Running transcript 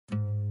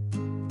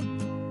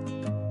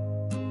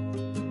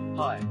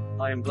Hi,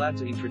 I am glad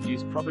to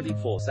introduce property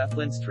 4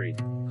 Sallen Street,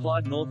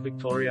 Clyde, North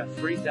Victoria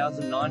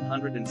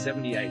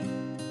 3978.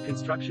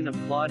 Construction of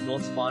Clyde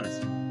North's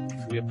finest.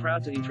 We are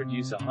proud to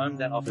introduce a home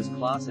that offers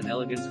class and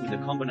elegance with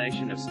a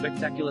combination of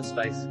spectacular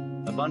space,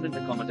 abundant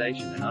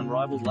accommodation and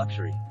unrivaled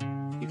luxury.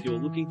 If you're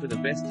looking for the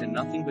best and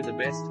nothing but the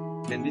best,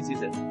 then this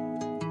is it.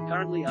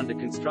 Currently under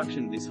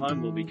construction, this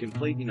home will be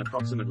complete in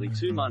approximately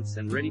 2 months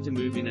and ready to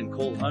move in and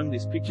call home.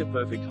 This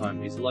picture-perfect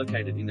home is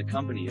located in the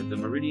company of the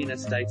Meridian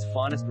Estate's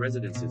finest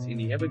residences in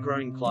the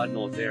ever-growing Clyde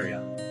North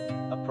area.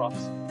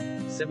 Approx.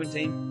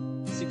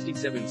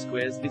 1767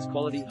 squares. This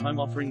quality home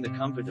offering the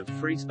comfort of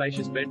 3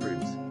 spacious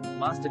bedrooms,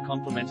 master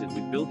complemented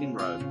with built-in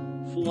robe,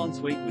 full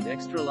ensuite with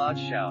extra-large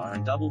shower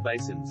and double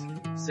basins,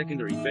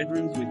 secondary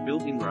bedrooms with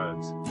built-in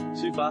robes,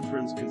 2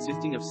 bathrooms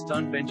consisting of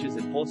stone benches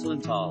and porcelain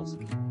tiles,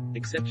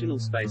 exceptional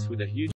space with a huge